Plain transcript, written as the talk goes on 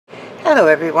Hello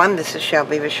everyone, this is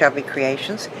Shelby with Shelby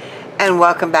Creations, and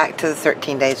welcome back to the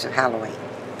 13 Days of Halloween.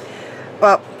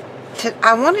 Well,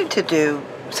 I wanted to do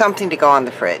something to go on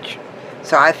the fridge,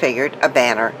 so I figured a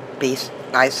banner be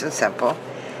nice and simple,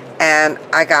 and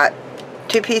I got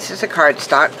 2 pieces of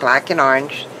cardstock, black and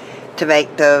orange, to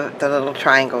make the little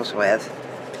triangles with.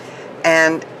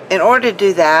 And in order to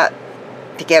do that,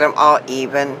 to get them all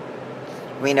even,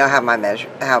 we know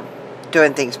how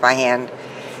doing things by hand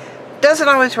doesn't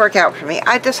always work out for me.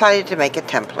 I decided to make a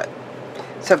template.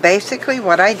 So basically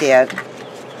what I did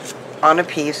on a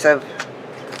piece of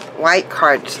white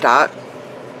cardstock,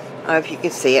 I don't know if you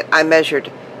can see it, I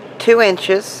measured 2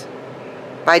 inches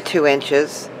by 2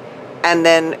 inches and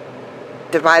then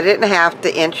divided it in half,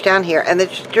 the inch down here, and then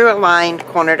just drew a line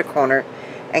corner to corner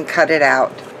and cut it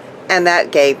out, and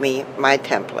that gave me my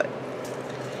template.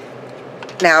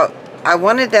 Now I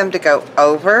wanted them to go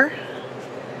over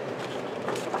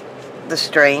the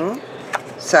string,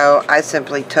 so I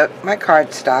simply took my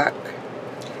cardstock,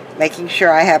 making sure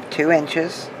I have 2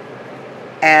 inches,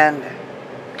 and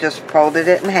just folded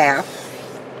it in half,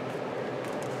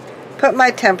 put my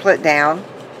template down,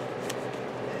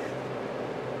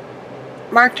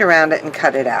 marked around it, and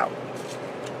cut it out.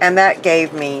 And that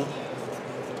gave me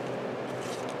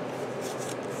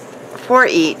 4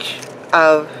 each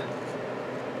of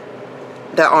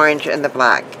the orange and the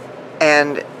black.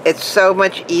 And it's so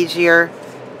much easier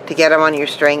to get them on your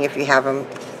string if you have them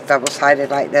double-sided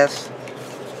like this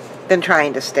than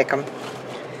trying to stick them.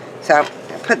 So I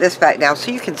put this back down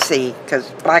so you can see, because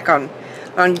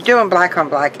when you're doing black on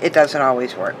black, it doesn't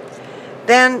always work.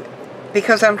 Then,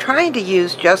 because I'm trying to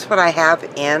use just what I have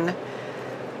in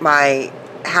my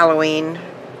Halloween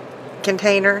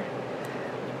container,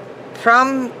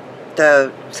 from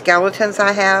the skeletons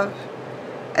I have,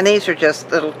 and these are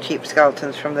just little cheap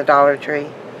skeletons from the Dollar Tree,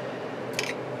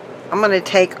 I'm going to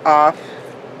take off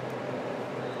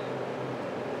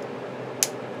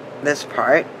this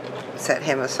part, set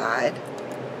him aside,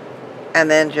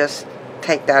 and then just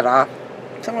take that off.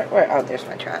 Somewhere, oh, there's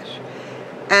my trash.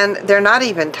 And they're not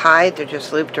even tied, they're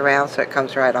just looped around so it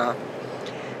comes right off.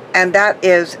 And that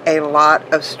is a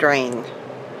lot of string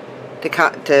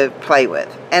to play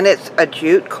with. And it's a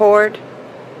jute cord,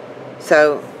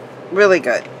 so really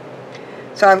good.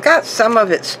 So I've got some of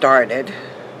it started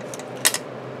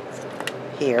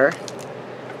here,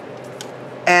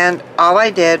 and all I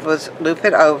did was loop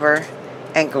it over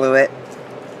and glue it,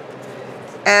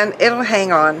 and it'll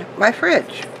hang on my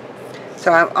fridge.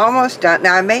 So I'm almost done.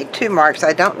 Now I made 2 marks.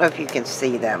 I don't know if you can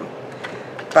see them,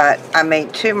 but I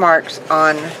made 2 marks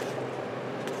on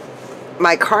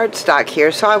my cardstock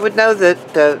here, so I would know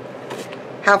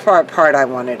how far apart I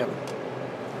wanted them.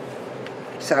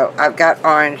 So I've got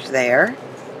orange there,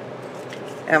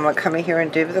 and I'm going to come in here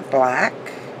and do the black.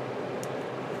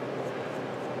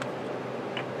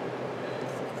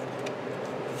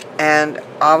 And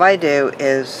all I do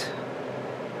is,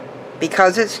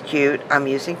 because it's jute, I'm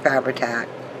using Fabri-Tac.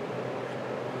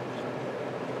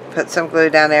 Put some glue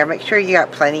down there. Make sure you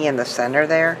got plenty in the center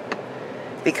there,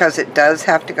 because it does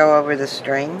have to go over the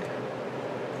string.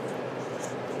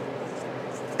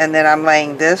 And then I'm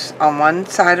laying this on one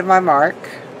side of my mark.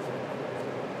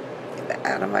 Get that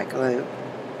out of my glue.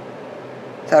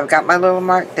 So I've got my little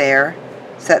mark there.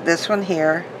 Set this one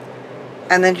here.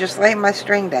 And then just lay my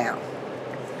string down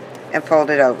and fold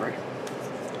it over.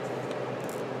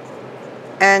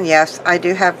 And yes, I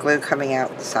do have glue coming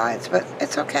out the sides, but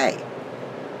it's okay.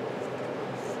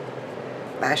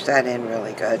 Mash that in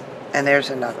really good. And there's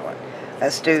another one.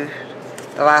 Let's do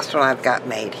the last one I've got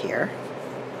made here,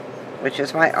 which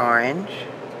is my orange.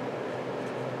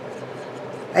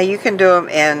 Now you can do them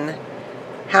in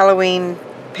Halloween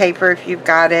paper if you've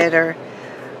got it, or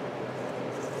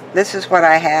this is what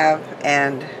I have,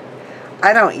 and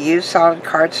I don't use solid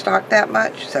cardstock that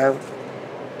much, so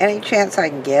any chance I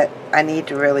can get, I need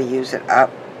to really use it up.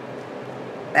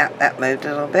 Now that moved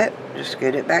a little bit, just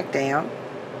scoot it back down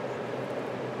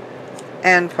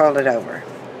and fold it over.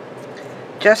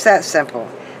 Just that simple.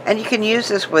 And you can use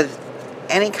this with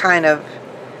any kind of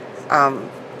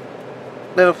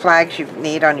little flags you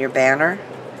need on your banner.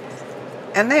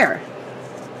 And there.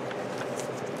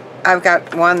 I've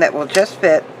got one that will just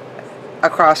fit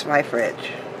across my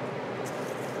fridge.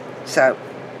 So,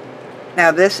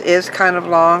 now this is kind of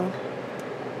long.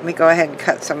 Let me go ahead and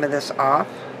cut some of this off.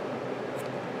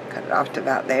 Cut it off to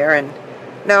about there. And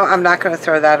no, I'm not going to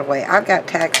throw that away. I've got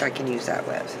tags I can use that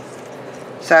with.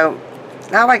 So,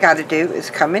 now all I got to do is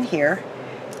come in here,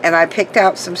 and I picked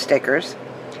out some stickers.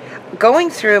 Going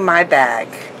through my bag,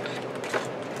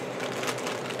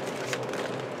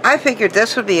 I figured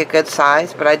this would be a good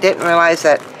size, but I didn't realize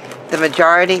that the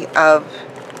majority of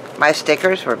my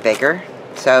stickers were bigger,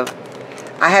 so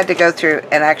I had to go through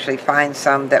and actually find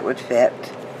some that would fit.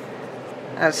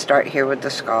 I'll start here with the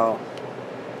skull,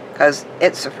 because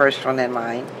it's the first one in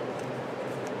line.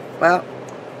 Well,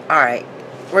 alright,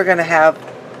 we're going to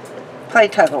play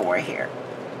tug-of-war here.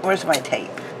 Where's my tape?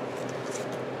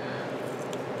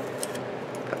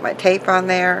 Put my tape on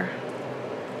there,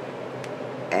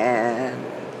 and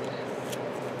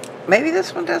maybe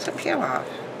this one doesn't peel off.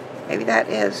 Maybe that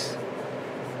is.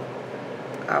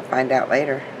 I'll find out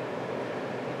later.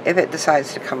 If it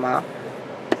decides to come off.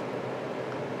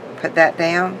 Put that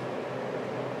down.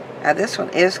 Now this one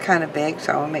is kind of big,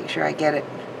 so I want to make sure I get it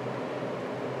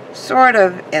sort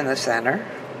of in the center.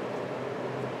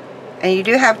 And you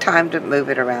do have time to move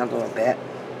it around a little bit.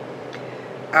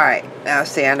 Alright, now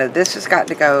see, I know this has got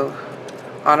to go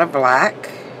on a black.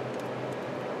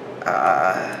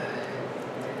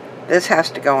 This has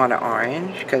to go on an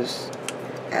orange, because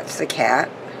that's the cat.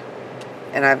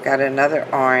 And I've got another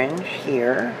orange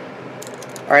here,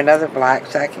 or another black,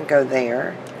 so I can go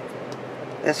there.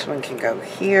 This one can go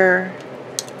here,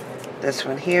 this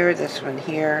one here, this one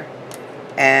here,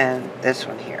 and this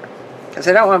one here. Because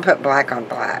I don't want to put black on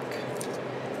black.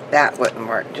 That wouldn't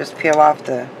work. Just peel off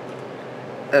the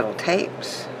little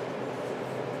tapes.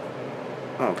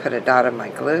 I'm going to put a dot of my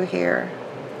glue here,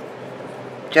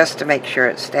 just to make sure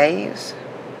it stays.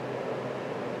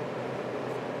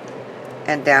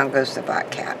 And down goes the black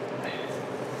cat.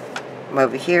 I'm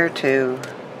over here to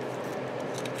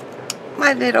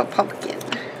my little pumpkin.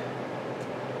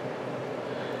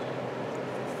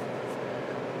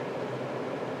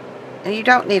 And you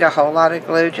don't need a whole lot of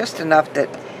glue, just enough that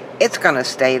it's going to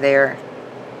stay there.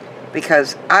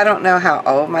 Because I don't know how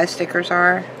old my stickers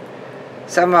are.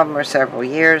 Some of them are several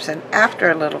years, and after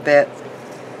a little bit,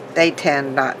 they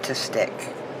tend not to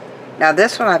stick. Now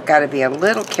this one I've got to be a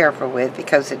little careful with,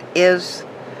 because it is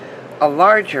a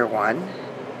larger one.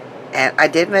 And I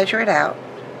did measure it out,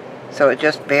 so it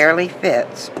just barely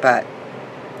fits, but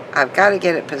I've got to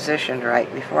get it positioned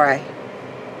right before I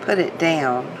put it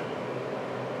down.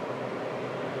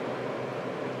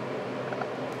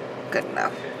 Good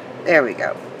enough. There we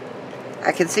go.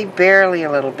 I can see barely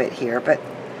a little bit here, but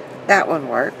that one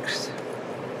works.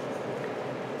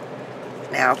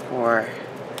 Now for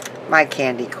my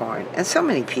candy corn. And so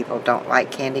many people don't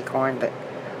like candy corn, but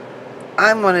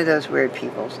I'm one of those weird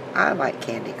people. I like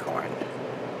candy corn.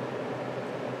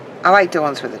 I like the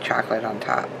ones with the chocolate on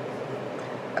top.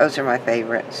 Those are my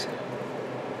favorites.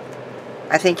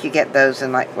 I think you get those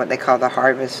in like what they call the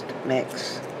harvest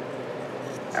mix.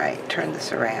 Alright, turn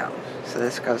this around so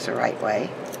this goes the right way.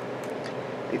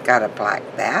 We've got a black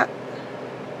bat,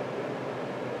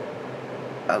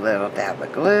 a little dab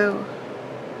of glue,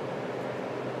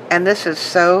 and this is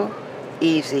so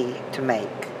easy to make.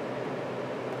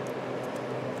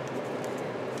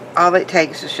 All it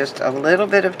takes is just a little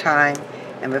bit of time,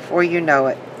 and before you know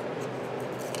it,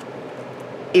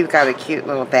 you've got a cute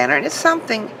little banner. And it's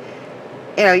something,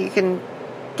 you know, you can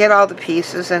get all the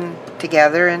pieces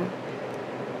together and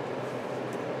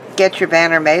get your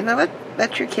banner made, and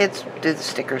let your kids do the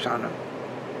stickers on them.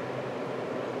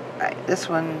 Alright, this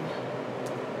one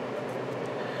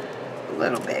a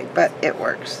little big, but it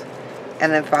works.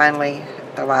 And then finally,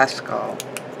 the last skull.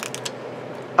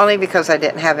 Only because I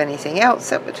didn't have anything else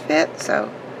that would fit,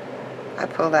 so I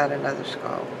pulled out another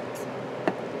skull.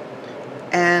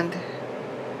 And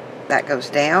that goes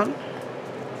down,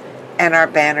 and our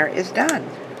banner is done.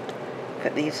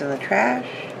 Put these in the trash.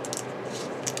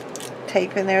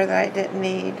 Tape in there that I didn't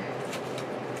need.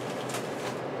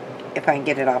 If I can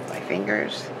get it off my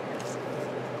fingers.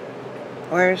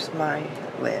 Where's my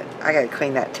lid? I gotta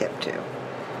clean that tip too.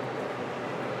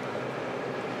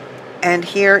 And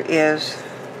here is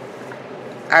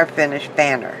our finished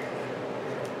banner.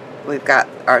 We've got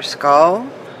our skull.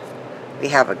 We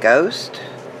have a ghost,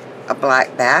 a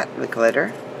black bat with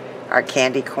glitter, our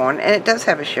candy corn, and it does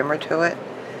have a shimmer to it,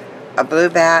 a blue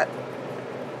bat,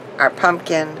 our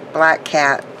pumpkin, black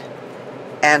cat,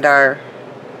 and our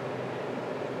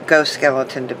ghost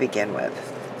skeleton to begin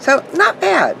with. So, not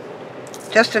bad.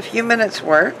 Just a few minutes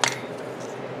work.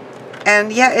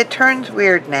 And yeah, it turns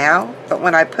weird now, but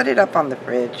when I put it up on the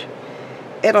fridge,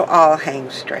 it'll all hang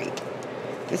straight.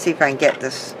 Let me see if I can get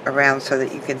this around so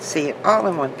that you can see it all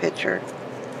in one picture.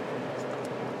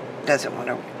 Doesn't want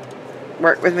to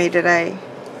work with me today.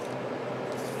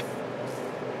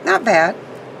 Not bad.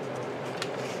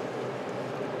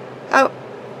 Oh,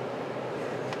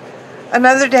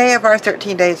 another day of our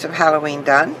 13 days of Halloween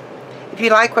done. If you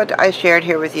like what I shared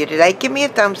here with you today, give me a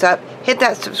thumbs up, hit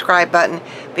that subscribe button,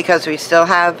 because we still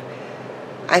have,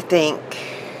 I think,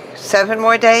 7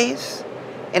 more days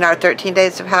in our 13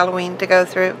 days of Halloween to go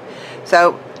through.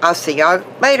 So I'll see y'all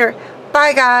later.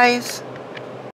 Bye, guys.